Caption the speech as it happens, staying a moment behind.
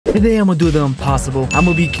Today I'm gonna do the impossible. I'm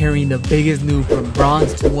gonna be carrying the biggest noob from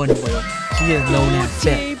bronze to 1 whale. She is known as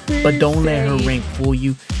Seth, but don't let her rank fool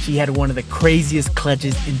you. She had one of the craziest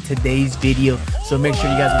clutches in today's video, so make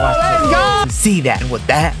sure you guys watch it to see that. And with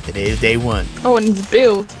that, today is day 1. Oh, and it's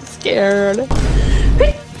Bill. Scared.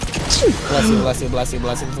 Bless you, bless you, bless you,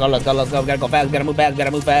 bless you. Let's go, let's go, let's go. We gotta go fast, we gotta move fast, we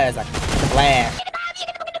gotta move fast. Like flash.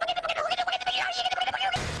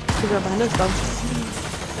 She's right behind us, though.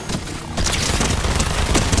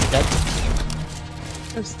 Yep.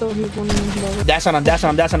 I'm still here, one of Dash on him, dash on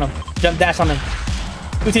him, dash on him. Jump dash on him.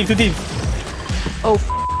 2 teams, 2 teams. Oh,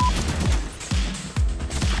 oh.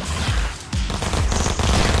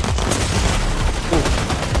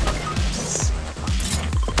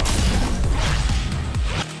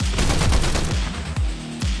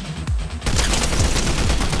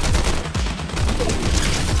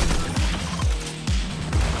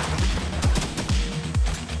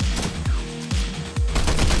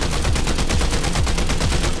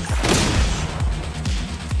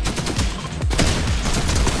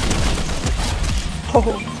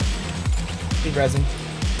 Keep resin.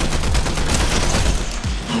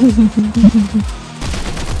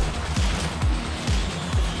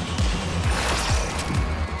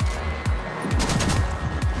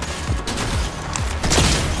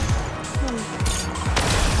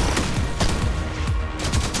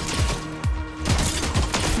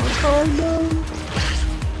 Oh no.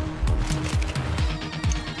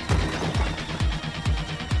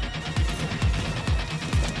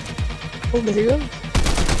 Oh, there you go.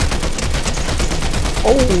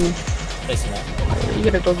 Oh, you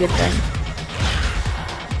gotta go get that.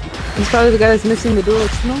 He's probably the guy that's missing the door,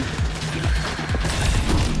 you know?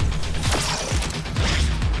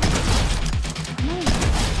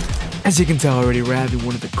 As you can tell already, we're having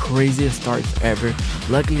one of the craziest starts ever.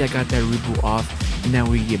 Luckily, I got that reboot off, and now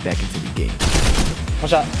we can get back into the game.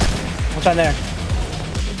 Watch out. Watch out there.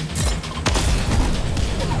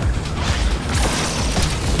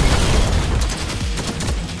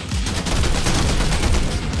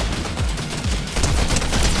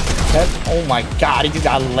 Oh my god, he just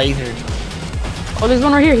got lasered. Oh, there's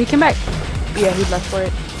one right here. He came back. Yeah, he left for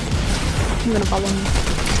it. I'm gonna follow him.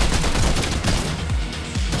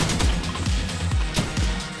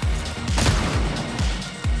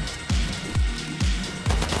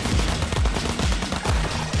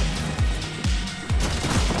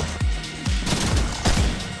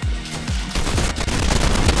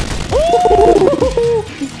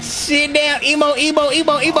 Sit down, emo.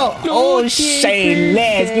 Oh, say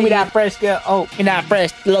less. Give me that fresh girl. Oh, give me that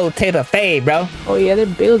fresh little taste of fade, bro. Oh yeah, they're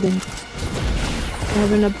building. They're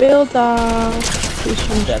having a build off. Please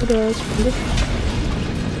shoot us from this.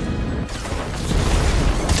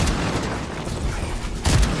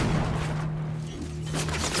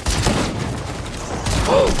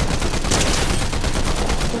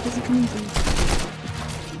 What is he coming to?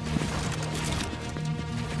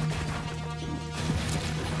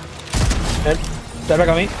 Dead. Dead back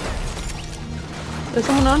on me. There's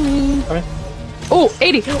someone on me. Come in. Oh,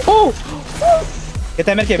 80. Oh! Get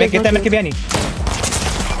that medkit, get that medkit behind you.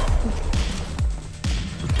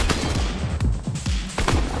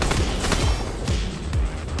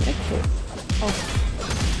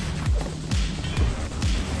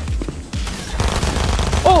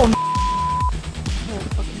 Oh!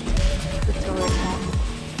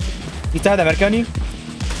 You still have that medkit on you?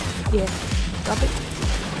 Yeah. Drop it.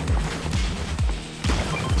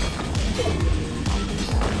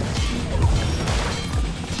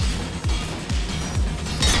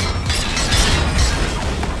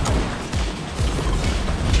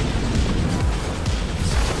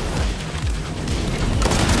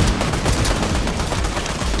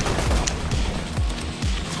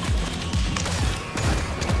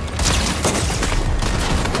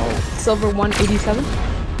 Silver 187.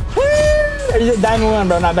 Diamond 1,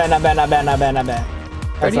 bro. Not bad, not bad, not bad, not bad, not bad.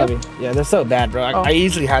 That's heavy. Yeah, they're so bad, bro. I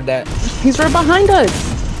easily had that. He's right behind us.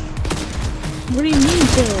 What do you mean,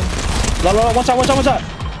 Bill? No, one shot, one shot, one shot.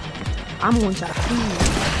 I'm one shot.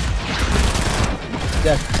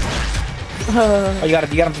 Yeah. Oh, you got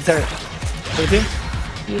him to turret. For the team?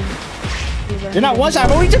 Yeah. You're not one shot,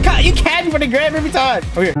 bro. You can't be for the grab every time.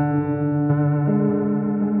 Over here.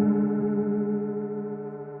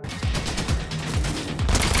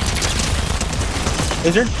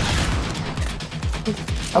 Lizard?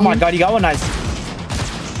 Oh my god, you got one nice.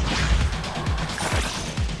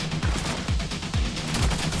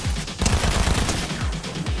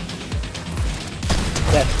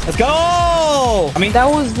 Yeah, let's go! I mean, that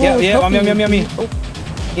was yeah, on me. Oh.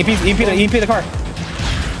 EMP the car.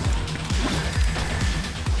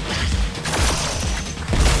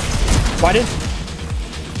 Why did?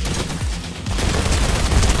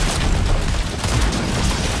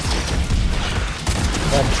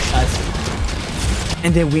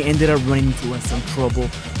 And then we ended up running into some trouble.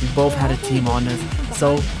 We both had a team on us.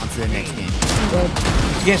 So, on to the next game.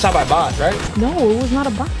 You getting shot by bots, right? No, it was not a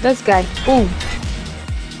bot. This guy. Boom.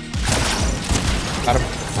 Got him.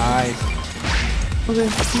 Nice. Okay.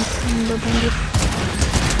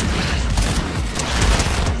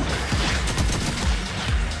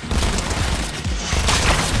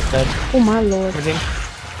 Dead. Oh my lord. Everything.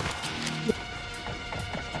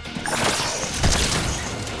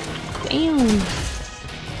 Damn.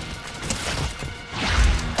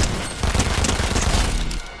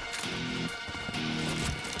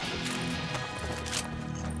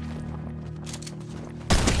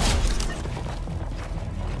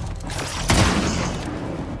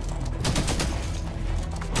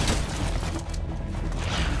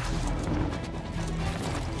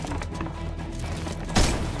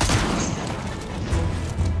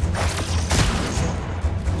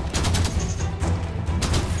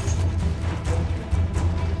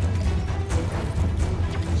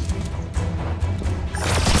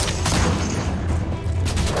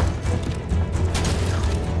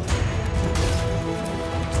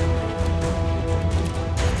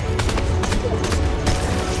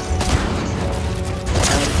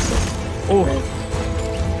 Oh.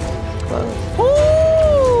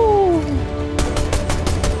 Woo!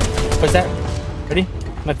 What's that? Ready?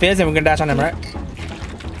 My fizz and we're gonna dash on him, right?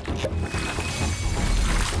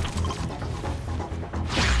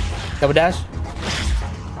 Double dash.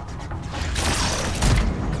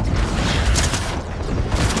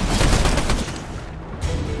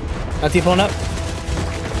 Now T pulling up.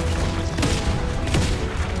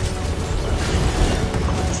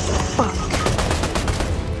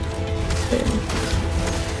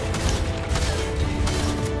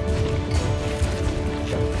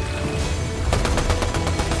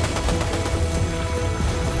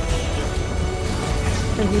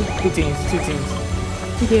 Two teams.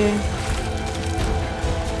 Yeah.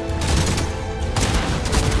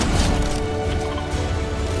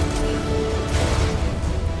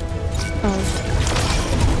 Oh.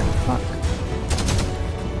 Fuck.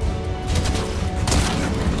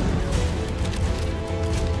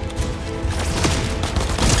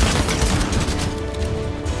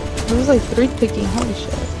 There was like 3 picking. Holy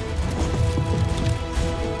shit.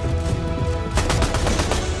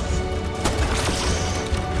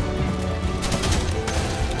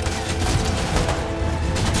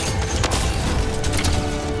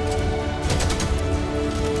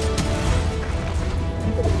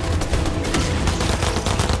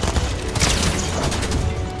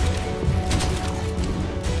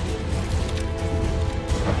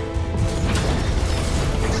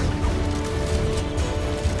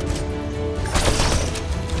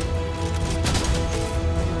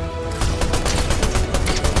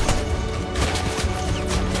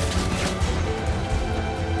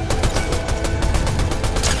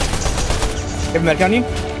 Have medic on you?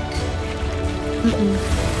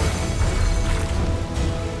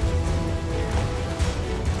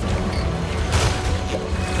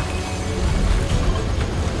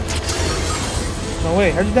 No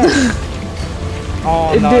way, how'd you die?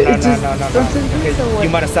 Oh, no. Okay, you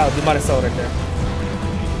might have sold right there.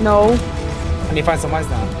 No. I need to find some ice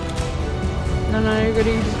now. No, you're good.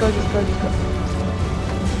 You just go. I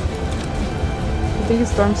think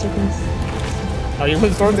it's storm seconds. Oh, you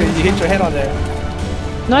went storm, you hit your head on there.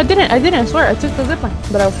 No, I didn't. I swear. I took the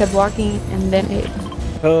zipline, but I kept walking and then it.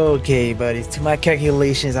 Okay, buddies, to my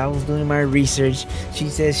calculations, I was doing my research. She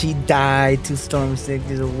said she died to storm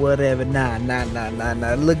sickness or whatever. Nah.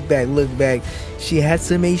 Look back. She had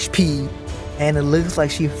some HP, and it looks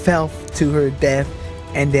like she fell to her death,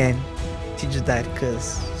 and then she just died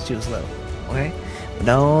because she was low. Okay? But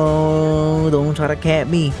don't try to cap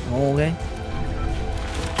me. Okay?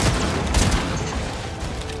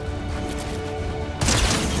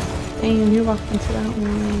 Damn, you walked into that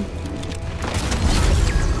one.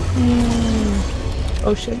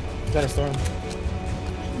 Oh shit. Is that a storm?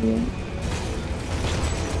 Yeah.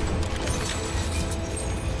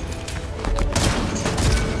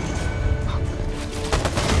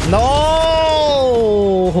 No!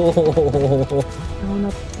 I went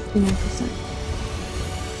up 59%.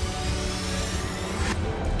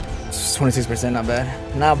 26%, not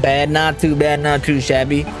bad. Not bad, not too bad, not too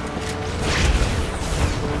shabby.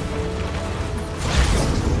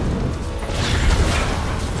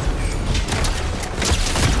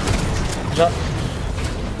 Shot.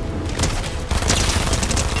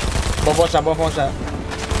 Both one shot.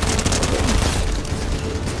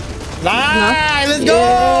 Nice, let's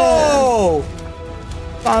go!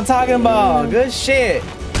 That's what I'm talking about. Good shit.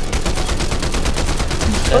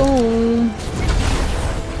 Boom.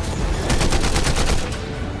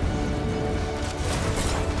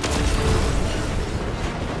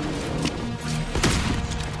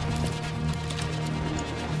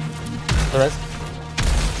 The rest.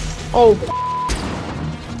 Oh.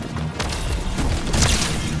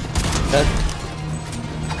 Dead.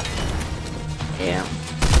 Yeah.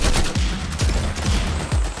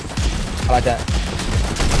 I like that.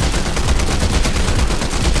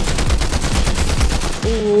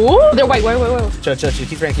 Ooh. They're white. Chill. Keep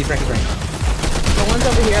spraying. The ones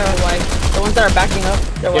over here are white. The ones that are backing up,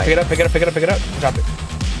 they're white. Pick it up. Drop it.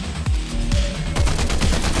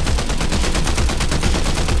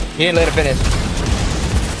 He didn't let it finish.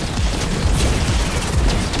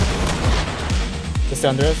 Just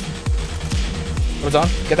under us. What's on?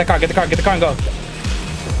 Get the car and go.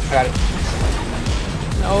 I got it.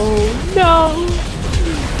 No.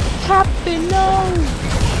 Captain, no.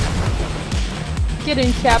 Get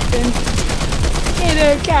in, Captain. Get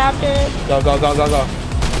in, Captain. Go.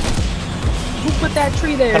 Who put that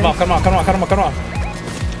tree there? Cut him off.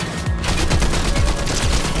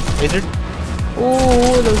 Laser.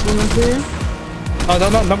 Ooh, those ones here. Oh,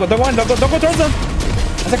 don't go towards them.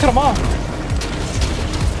 I said cut him off.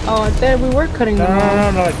 Oh, there we were cutting them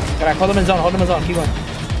off. No. Gotta hold them in zone. Keep going.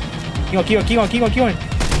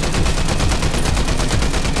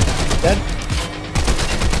 Dead.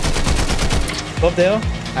 Go up the hill.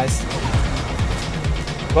 Nice.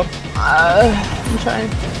 Go up. I'm trying.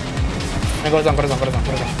 And go down.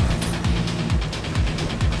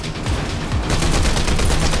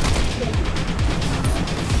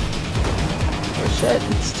 Oh shit,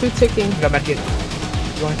 it's two ticking. Got medkit.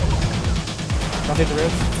 Keep going. Don't hit the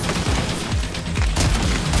roof.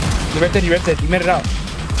 You ripped it. You made it out.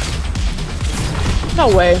 No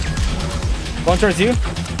way. Going towards you.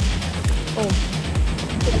 Oh.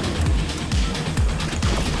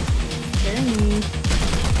 Scare me.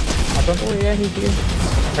 Oh yeah, he's here.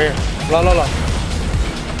 Right here. Low.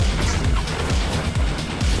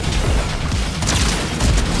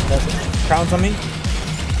 Crowns on me.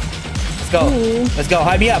 Let's go. Ooh. Let's go.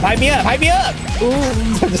 Hype me up. Ooh.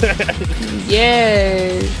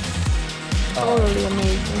 Yes. Totally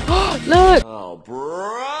amazing. Look. Oh,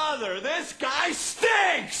 brother, this guy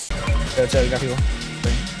stinks! Chill, you got people.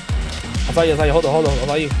 I saw you. Hold on. I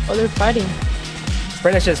saw you. Oh, they're fighting.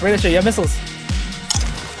 Spray that shit. You have missiles.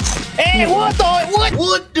 Hey, what the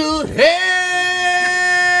hell?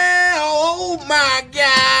 Oh my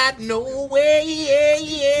god, no way.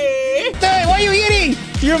 Hey, why are you eating?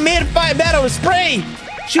 You're mid-fight battle. Spray.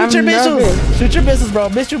 Shoot your missiles. Shoot your missiles, bro.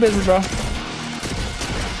 Miss your business, bro.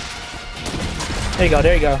 There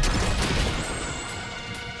you go.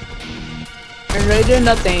 I'm ready to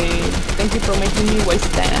nothing. Thank you for making me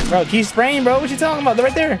waste time. Bro, keep spraying, bro. What you talking about? They're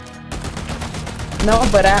right there. No,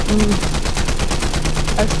 but I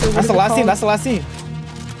That's the last team.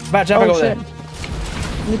 Bad job, Oh over shit. there.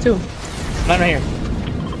 Me too. None right here.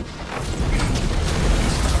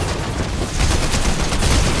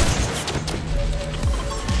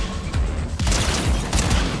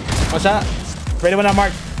 One shot. Ready when I'm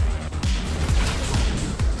marked.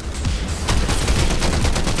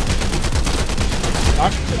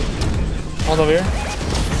 Knock. Hold over here.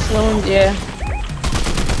 Sloan, yeah.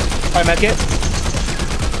 Alright, medkit.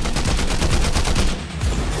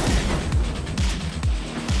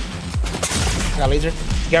 I got laser.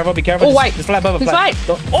 Be careful. Oh, white. Just flat above. He's white.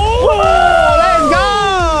 Oh, let's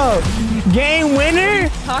go! Game winner.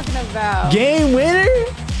 Talking about. Game winner.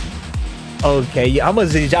 Okay, how much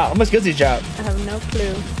did you drop? How much good did you drop? I have no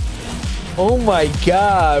clue. Oh my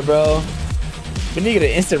god, bro. We need to get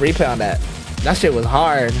an instant replay on that. That shit was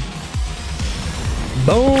hard.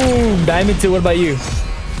 Boom! Diamond 2, what about you?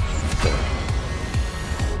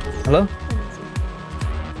 Hello?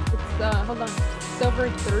 It's, hold on. Silver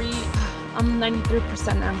 3. I'm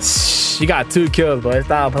 93% now. You got 2 kills, boy.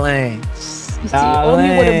 Stop playing. You see,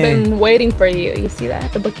 Omi would have been waiting for you. You see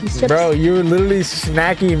that? The Bucky's chips. Bro, you were literally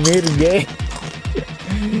snacking mid-game.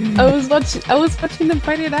 I was watching them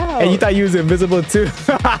fight it out. And you thought you was invisible too.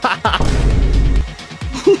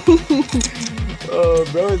 Oh,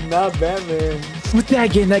 bro, it's not bad, man. With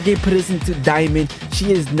that game put us into diamond.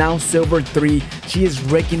 She is now silver 3. She is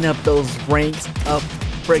raking up those ranks up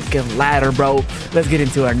freaking ladder, bro. Let's get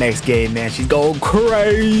into our next game, man. She's going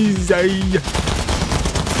crazy.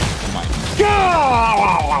 Oh my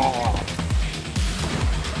god.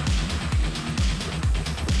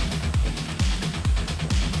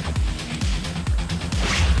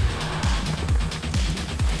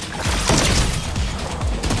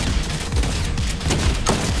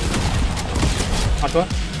 Aqua.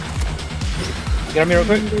 Get on me real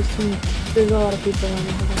quick. There's a lot of people on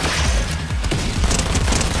the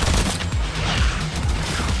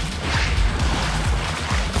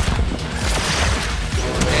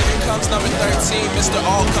comes number 13, Mr.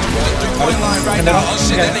 All coming with the 3-point line right now. Oh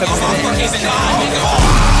shit, that nigga motherfucking is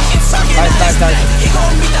Nice. He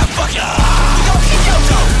gon' beat that fucking. He gon' kick your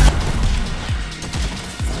toe.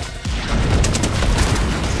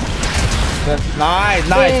 Nice.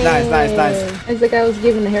 As the guy was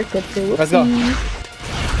giving a haircut to. Let's go.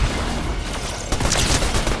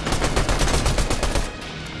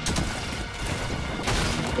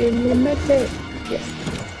 In the mid-bit. Yes.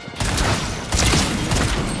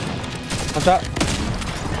 On top.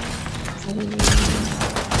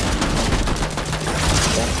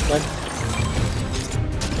 Good.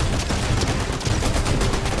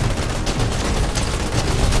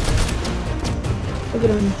 Look at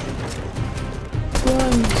him.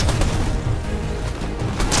 Run.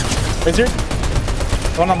 Razor.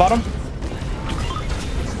 One on bottom.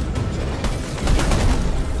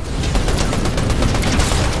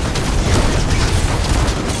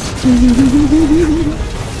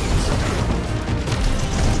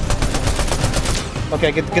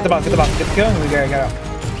 Okay, get the box, get the kill, and we get out.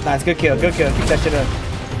 Nice, good kill. Keep that shit up.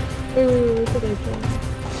 Wait,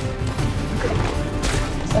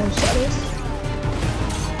 shadows.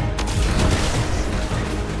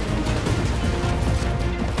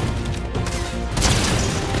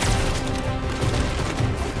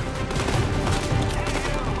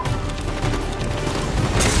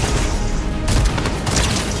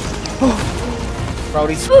 Bro,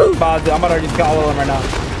 these bods, I'm about to just all of them right now.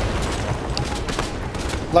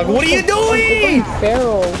 Like, what are you doing?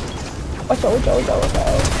 Barrel. Watch out.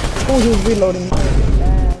 Oh, he's reloading.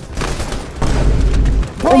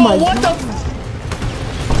 Bro, Oh my what God. the?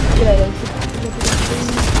 Get out of there.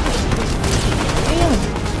 Damn.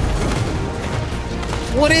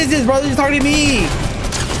 What is this, bro? They're just targeting me.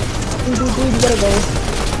 Dude, you gotta go.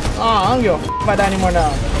 Oh, I don't give a f about that anymore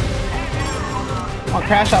now. On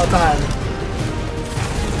crash out time.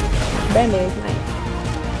 Band-Aid, nice.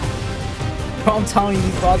 Bro, I'm telling you,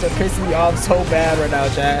 these bots are pissing me off so bad right now,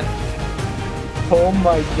 chat. Oh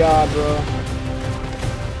my God, bro.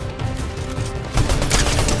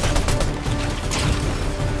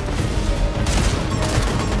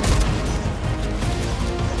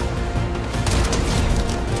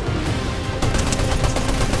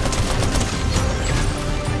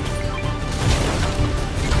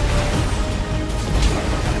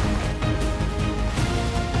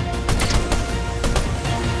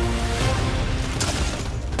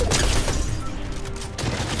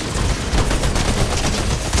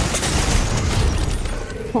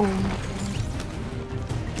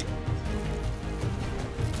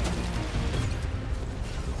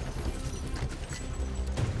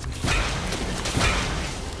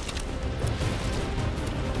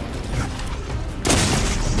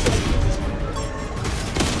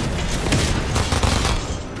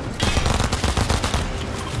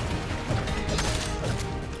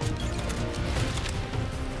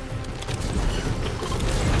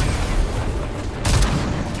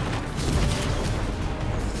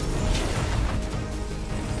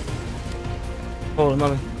 Oh,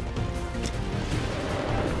 another.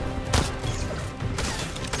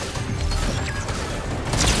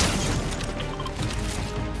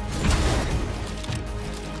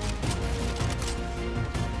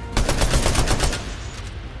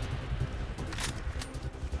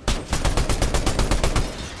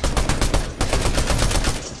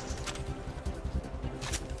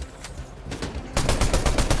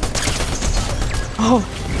 Oh.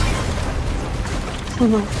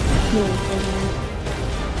 No.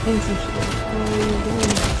 Thanks, some shit.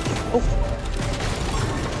 Oh.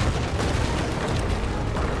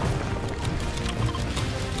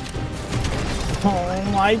 Oh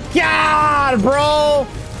my God, bro!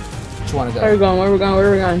 Which one to go? Where we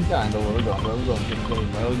going? Yeah, I know where we're going, bro. We're going to bro.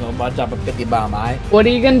 We're going to drop a 50 bomb, alright? What are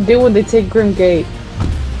you gonna do when they take Grim Gate?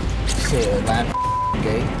 Shit, land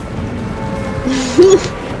gate.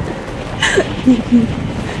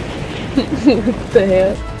 What the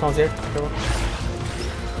hell? Someone's here. Come on.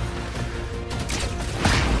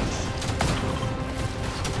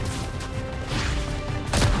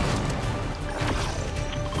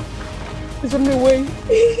 It's on their way.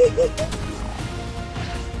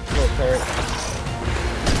 Little turret.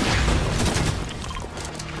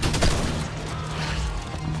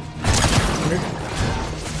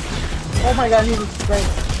 Oh my God, he's right.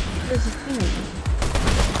 Where's his teammate?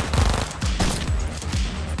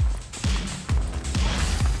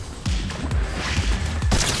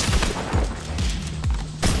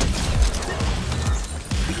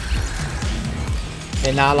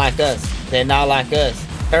 They're not like us. They're not like us.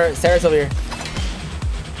 Sarah's over here.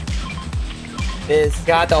 It's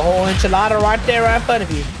got the whole enchilada right there, right in front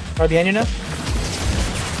of you. Right behind you now.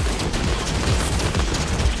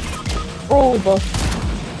 Oh, both.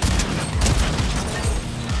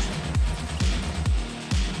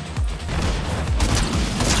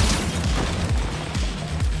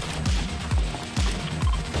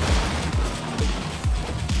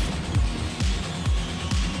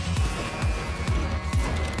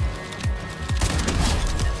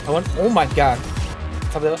 Oh my god.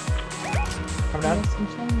 Top of come down.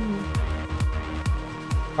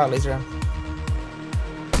 Oh, laser down.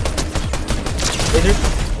 Laser.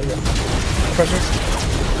 There you go. Pressure.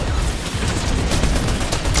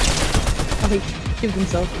 Oh, he killed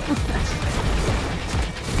himself.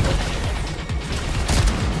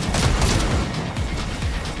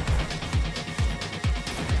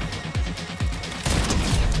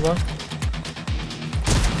 Come on.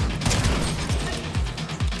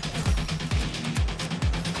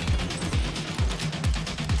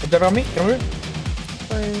 Get on me. Come over.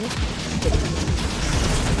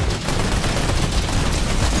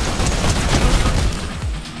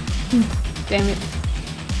 Damn it.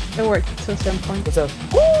 It worked to a certain point. What's up?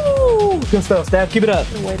 Woo! Good stuff, Stab. Keep it up.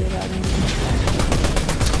 I waited out in.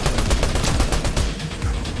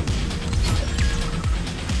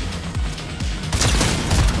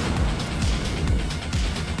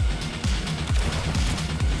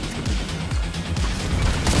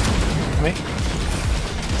 Come here.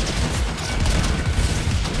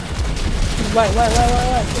 Wait.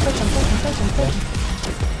 Push him.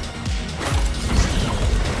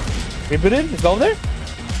 Rebooted? Let's go over there?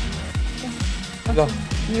 Yeah. Go.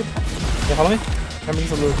 You- Yeah, follow me. Let me get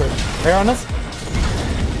some little quick. Air on us.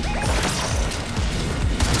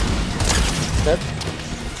 Dead.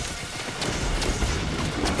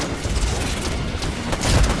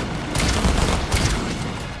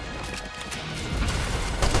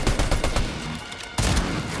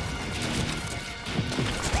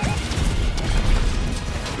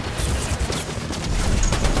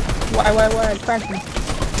 Why? Crack me.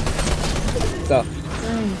 So.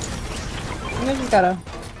 You just gotta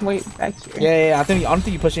wait back here. Yeah. I don't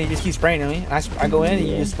think you push in. You just keep spraying on me. I go in and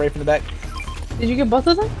you just spray from the back. Did you get both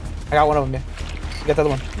of them? I got one of them. Yeah. You got the other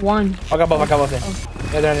one. One. I got both. Yeah. Oh.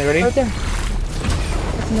 Yeah, they're in there. Ready? Right there.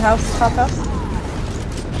 It's in the house, top house.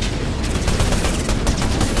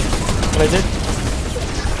 Laser.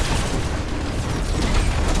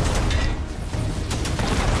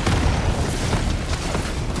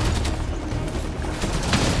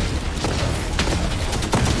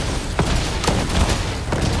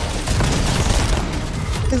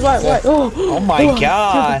 What? Oh my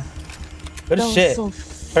god. Good That was shit. so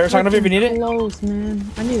Bear's talking over if you need it. close, man.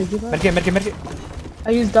 I need to give up. Medkit. I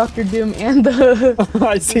used Dr. Doom and the.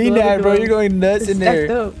 I seen that, bro. You're going nuts in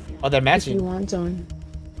there. Up. Oh, they're If you matching. want to. I'm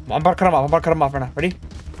about to cut them off right now. Ready?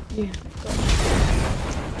 Yeah.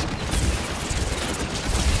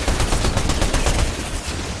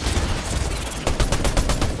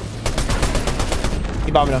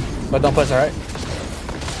 Keep bombing them, but don't push, alright?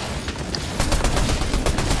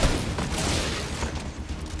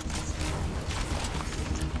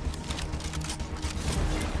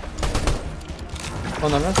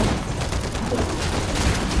 Hold on,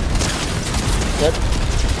 Good.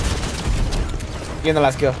 You're in the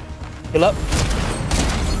last kill. Heal up.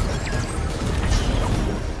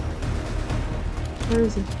 Where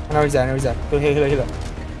is he? I know where he's at. Go heal up.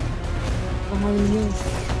 Oh, how many heals?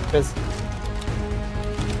 Cheers.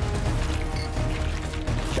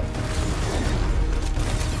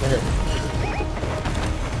 Right here.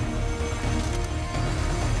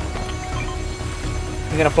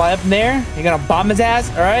 You're gonna fly up in there. You're gonna bomb his ass.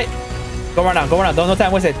 All right. Go right now. Don't no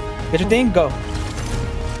time. What's it? Get your thing. Go.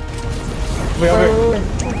 Wait, over.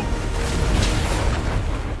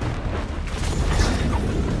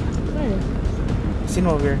 Wait. Seen him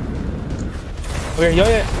over here. Over here.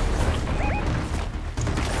 Yo.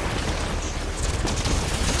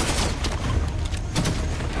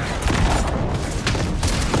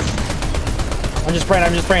 I'm just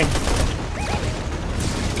spraying.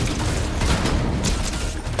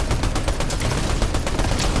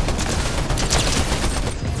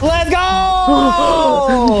 Let's go!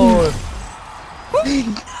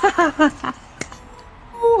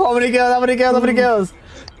 How many kills?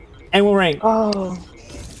 And we'll rank. Oh.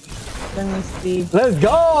 Let me see. Let's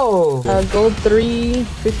go! Gold 3,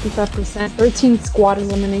 55%, 13 squad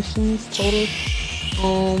eliminations total.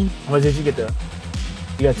 How much did you get though?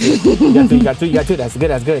 You got two. You got two. That's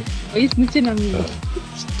good. Oh, you snitching on me.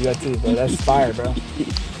 You got two, bro. That's fire, bro.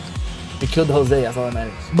 You killed Jose. That's all that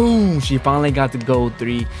matters. Boom! She finally got to gold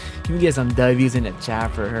 3. Can we get some W's in the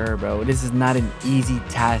chat for her, bro? This is not an easy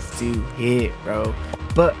task to hit, bro.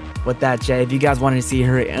 But with that, chat, if you guys wanted to see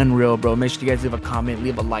her Unreal, bro, make sure you guys leave a comment,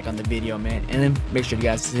 leave a like on the video, man, and then make sure you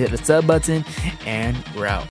guys hit the sub button, and we're out.